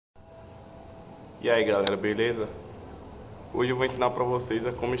E aí galera, beleza? Hoje eu vou ensinar pra vocês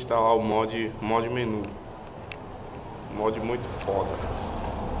a como instalar o mod menu. Mod muito foda.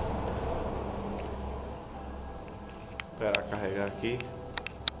 Esperar carregar aqui.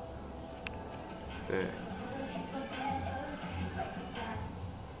 Certo.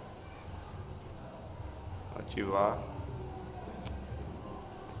 Ativar.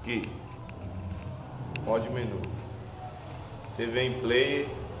 Aqui. Mod menu. Você vem em player.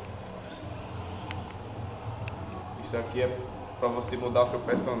 Isso aqui é para você mudar seu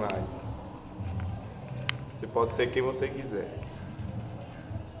personagem. Você pode ser quem você quiser.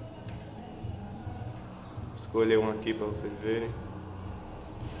 Escolher um aqui para vocês verem.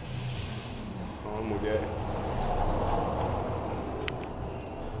 Uma mulher.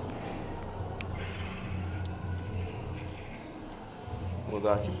 Vou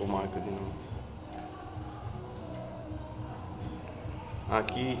mudar aqui por marca de novo.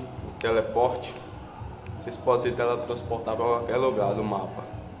 Aqui o teleporte. Vocês podem se teletransportar para qualquer lugar do mapa.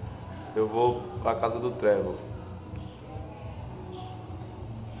 Eu vou para a casa do Trevor.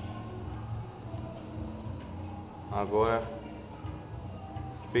 Agora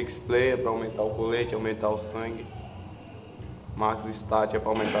Fix Play é para aumentar o colete, aumentar o sangue. Max Stat é para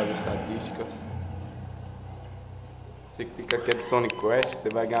aumentar as estatísticas. Você clica aqui de Sonic Quest, você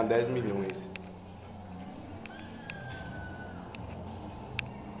vai ganhar 10 milhões.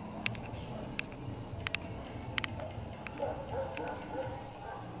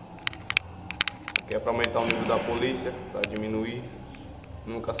 Aqui é para aumentar o nível da polícia, para diminuir,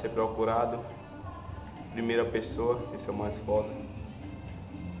 nunca ser procurado. Primeira pessoa, esse é o mais foda.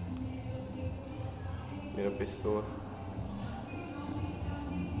 Primeira pessoa.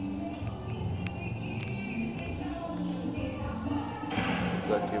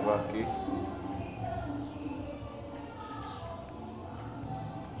 Vou desativar aqui.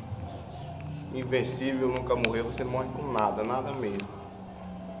 Invencível, nunca morreu, você não morre com nada, nada mesmo.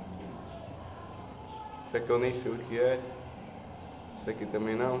 Isso aqui eu nem sei o que é. Isso aqui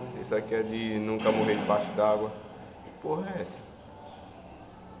também não. Isso aqui é de nunca morrer debaixo d'água. Que porra é essa?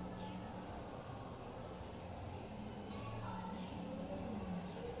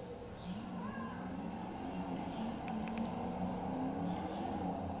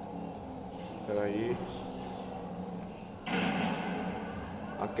 Espera aí.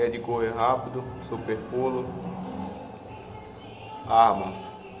 Aqui é de correr rápido, super pulo. Armas.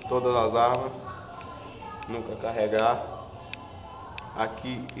 Todas as armas. Nunca carregar.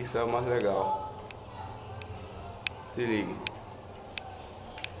 Aqui isso é o mais legal. Se liga.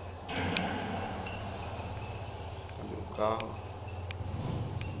 Cadê o carro?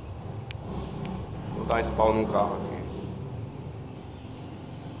 Vou dar spawn no carro aqui.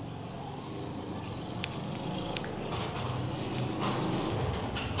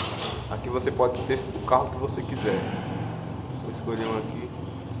 Aqui você pode ter o carro que você quiser. Vou escolher um aqui.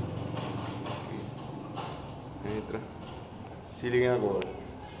 Entra. Se liguem agora.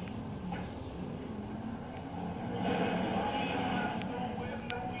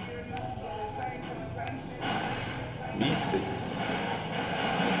 Mísseis.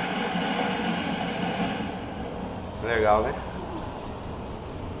 Legal, né?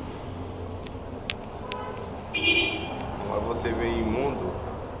 Agora você vem em mundo.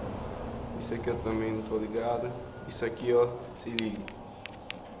 Isso aqui eu também não tô ligado. Isso aqui, ó, se liga.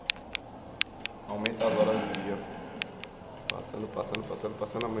 Aumenta as horas do dia.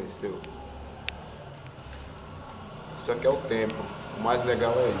 Passando, amanheceu. Isso aqui é o tempo. O mais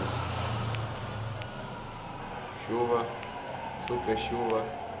legal é isso. Chuva, super chuva,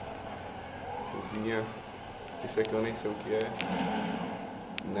 chuvinha. Isso aqui eu nem sei o que é.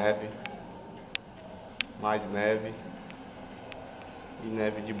 Neve, mais neve e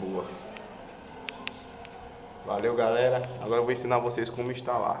neve de boa. Valeu galera. Agora eu vou ensinar vocês como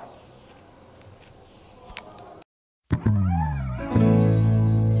instalar.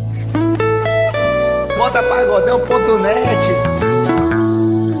 Pagodão.net.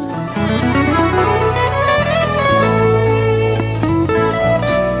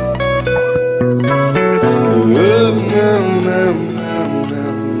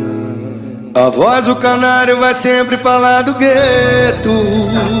 A voz do canário vai sempre falar do gueto.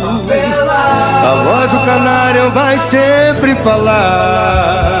 A voz do canário vai sempre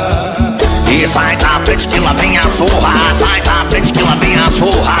falar. E sai da frente que lá vem a surra. Sai da frente que lá vem a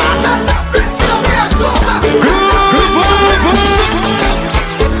surra.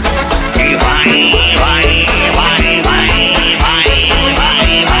 E vai.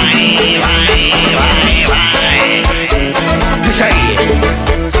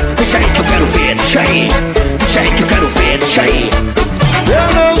 Deixa aí que eu quero ver, deixa aí que eu quero ver, deixa aí.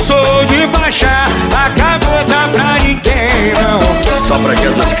 Eu não sou de baixar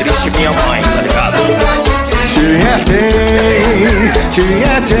Se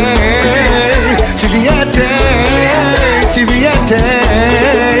vier tem, se vier tem, se vier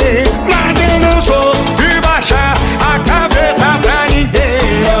tem. Mas eu não sou de baixar a cabeça pra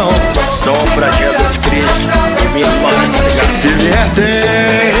ninguém, não. Sombra de Jesus Cristo, minha mãe. Se vier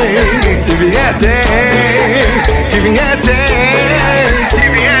tem, se vier tem, se vier tem, se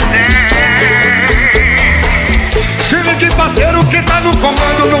vier tem. Se ligue parceiro que tá no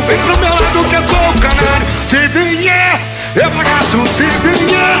comando, não vem pro meu lado que eu sou o canário. Se vier, eu bagaço, se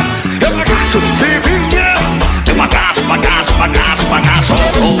vier, eu bagaço, se vier, Eu bagaço, bagaço, bagaço, bagaço.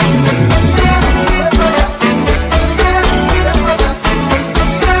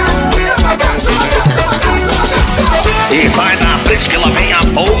 E sai da frente que lá vem a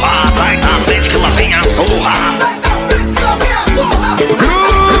porra. Sai da frente que lá vem a zorra.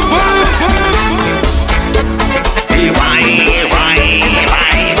 E vai, vai,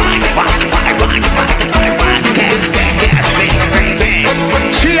 vai, vai, vai, vai, vai, vai, vai. Vem, vem, vem.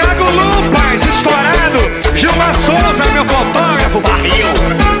 Thiago Lupas, estourado. Gilmar Souza, meu fotógrafo, barril.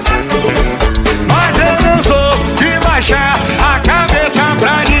 Mas eu não sou de baixar a cabeça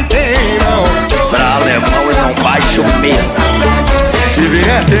pra ninguém, não. Pra alemão eu não baixo mesmo. Se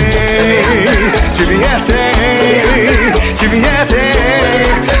vier tem, se vier tem, se vier tem,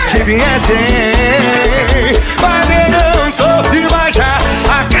 se vier tem. Mas eu não sou de baixar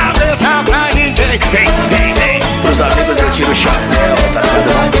a cabeça pra ninguém. Vem, vem, vem. Pros amigos eu tiro o chapéu, tá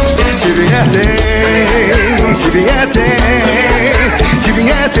tudo. Se vier tem, se vier tem, se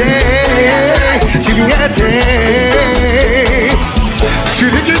vier tem, se vier tem. Se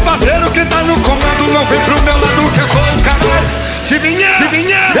ligue parceiro que tá no comando, não vem pro meu lado que eu sou o canário. Se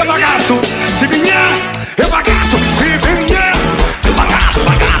vier, eu bagaço, se vier, eu bagaço, se vier, Eu bagaço,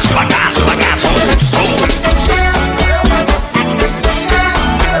 bagaço, bagaço, bagaço.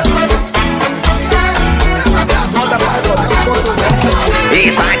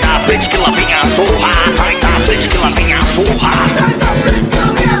 E sai da frente que lá vem a zorra. Sai da frente que lá vem a zorra.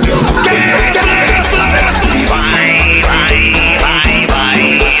 E vai, vai, vai, vai,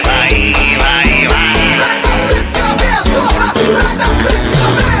 vai, vai, vai.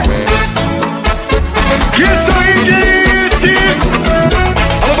 que isso aí disse.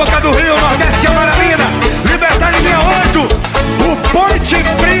 Alô, Boca do Rio, Nordeste, Amaralina, Liberdade 68, o Ponte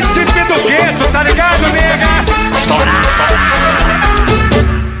Príncipe do Gueto, tá ligado, nega?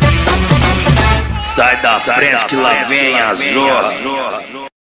 Sai da frente que lá vem a zorra.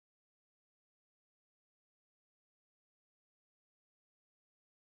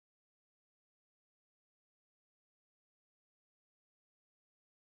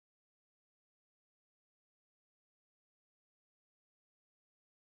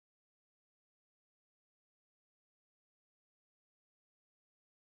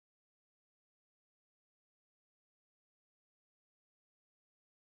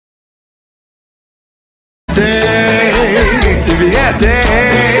 Tem, se vier tem,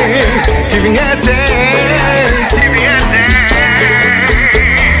 se vier tem, se vier tem.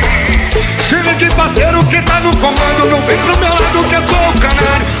 Se ligue parceiro que tá no comando, não vem pro meu lado que eu sou o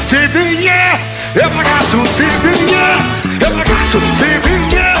canário. Se vier, eu bagaço, se vier, eu bagaço, se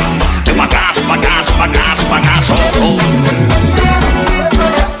vier. Eu bagaço, bagaço, bagaço, bagaço.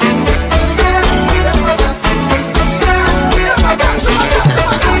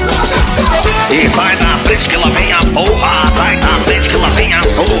 E sai da frente que lá vem a porra. Sai da frente que lá vem a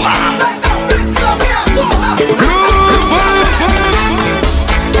zorra.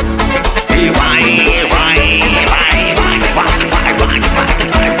 E vai, vai, vai, vai, vai, vai, vai,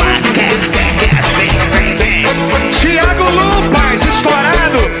 vai, vai. Vem, vem, vem. Thiago Lupas,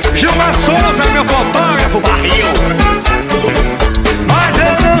 estourado. Gilmar Souza, meu fotógrafo, barril. Mas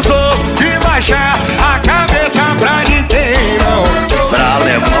eu não sou de baixar a cabeça pra ninguém, não. Pra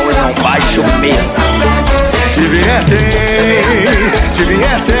alemão eu não baixo mesmo. Se vier tem, se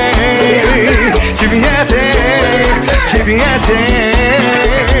vier tem, se vier tem, se vier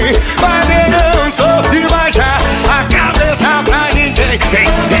tem. Mas eu não sou de baixar a cabeça pra ninguém. Vem,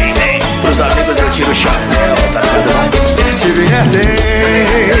 vem, vem. Pros amigos eu tiro o chapéu, tá tudo. Se vier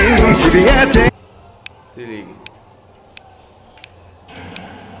tem, se vier tem. Se liga.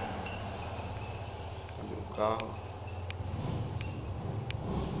 Cadê o carro?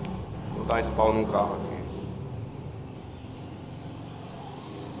 Vou dar spawn no carro aqui.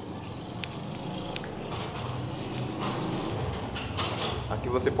 Aqui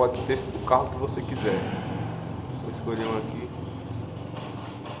você pode ter o carro que você quiser. Vou escolher um aqui.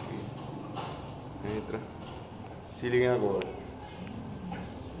 Entra. Se liguem agora.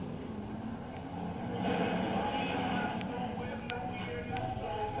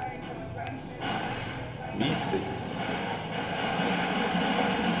 Mísseis.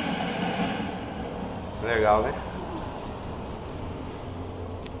 legal, né?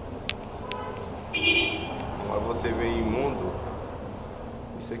 Agora você vê imundo.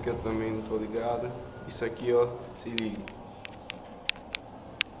 Isso aqui eu também não tô ligado. Isso aqui, ó, se liga.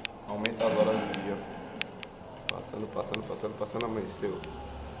 Aumenta as horas do dia. Passando, amanheceu.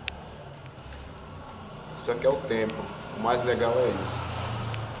 Isso aqui é o tempo. O mais legal é isso.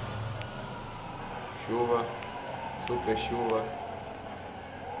 Chuva, super chuva,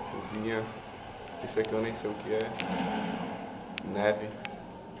 chuvinha. Isso aqui eu nem sei o que é. Neve,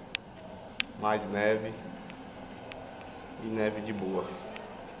 mais neve e neve de boa.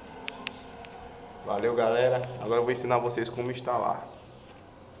 Valeu, galera. Agora eu vou ensinar vocês como instalar.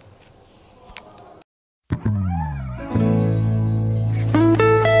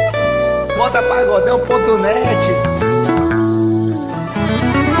 Bota pagodão.net.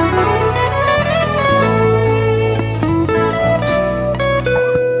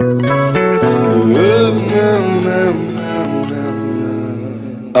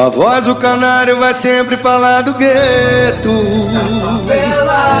 A voz do canário vai sempre falar do gueto.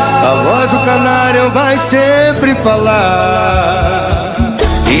 A voz do canário vai sempre falar.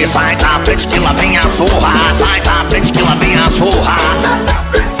 E sai da frente que lá vem a surra. Sai da frente que lá vem a surra.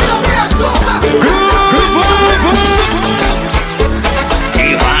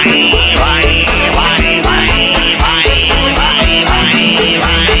 E vai.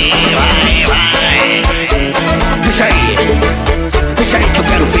 Deixa aí que eu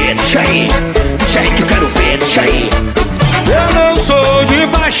quero ver, deixa aí que eu quero ver, deixa aí. Eu não sou de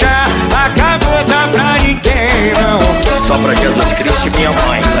baixar a cabeça pra ninguém, não. Só pra Jesus Cristo e minha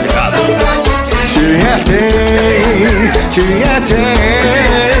mãe, tá ligado? Se vier tem, se vier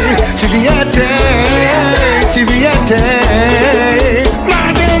tem, se vier tem, se vier tem.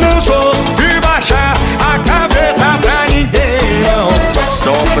 Mas eu não sou de baixar a cabeça pra ninguém, não.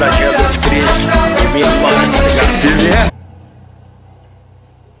 Só pra Jesus Cristo e minha mãe, tá ligado? Se vier.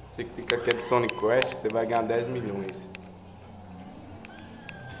 Você que fica aqui de Sonic Quest, você vai ganhar 10 milhões.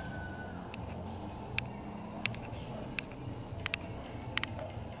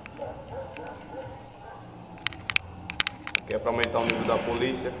 Aqui é para aumentar o nível da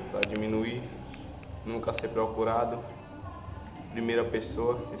polícia, para diminuir, nunca ser procurado. Primeira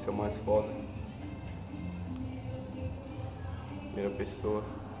pessoa, esse é o mais foda. Primeira pessoa.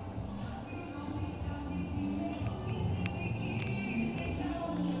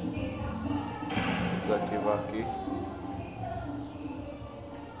 Desativar aqui.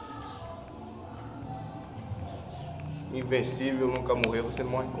 Invencível, nunca morreu, você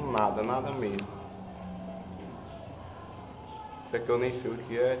não morre com nada, nada mesmo. Isso aqui eu nem sei o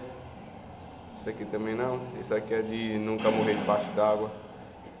que é. Isso aqui também não. Isso aqui é de nunca morrer debaixo d'água.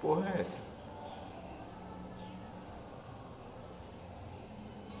 Que porra é essa?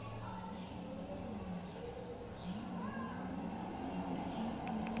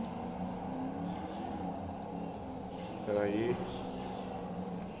 Aí.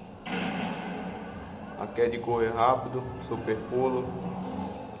 Aqui é de correr rápido, super pulo.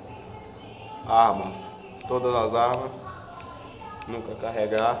 Armas, todas as armas, nunca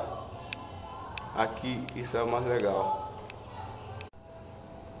carregar. Aqui isso é o mais legal.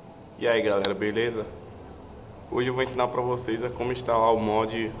 E aí, galera, beleza? Hoje eu vou ensinar pra vocês a como instalar o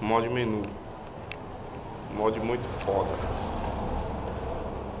mod menu. Mod muito foda.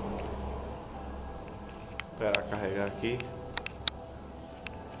 Esperar carregar aqui.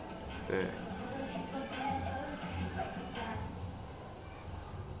 Certo.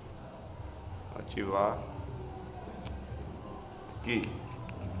 Ativar. Aqui.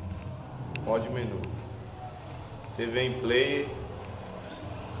 Mod menu. Você vem em player.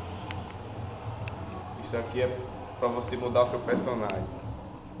 Isso aqui é para você mudar seu personagem.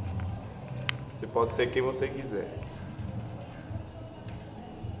 Você pode ser quem você quiser.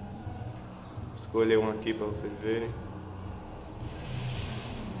 Escolher um aqui para vocês verem.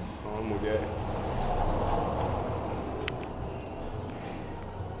 Uma mulher.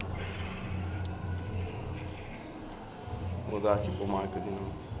 Vou mudar aqui por marca de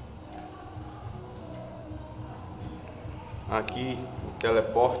novo. Aqui o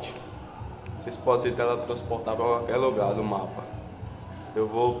teleporte. Vocês podem se teletransportar para qualquer lugar do mapa. Eu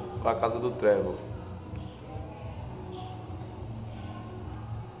vou para a casa do Trevor.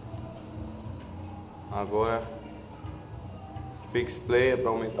 Agora Fix Play é para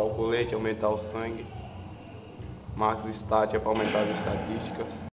aumentar o colete, aumentar o sangue. Max Stat é para aumentar as estatísticas.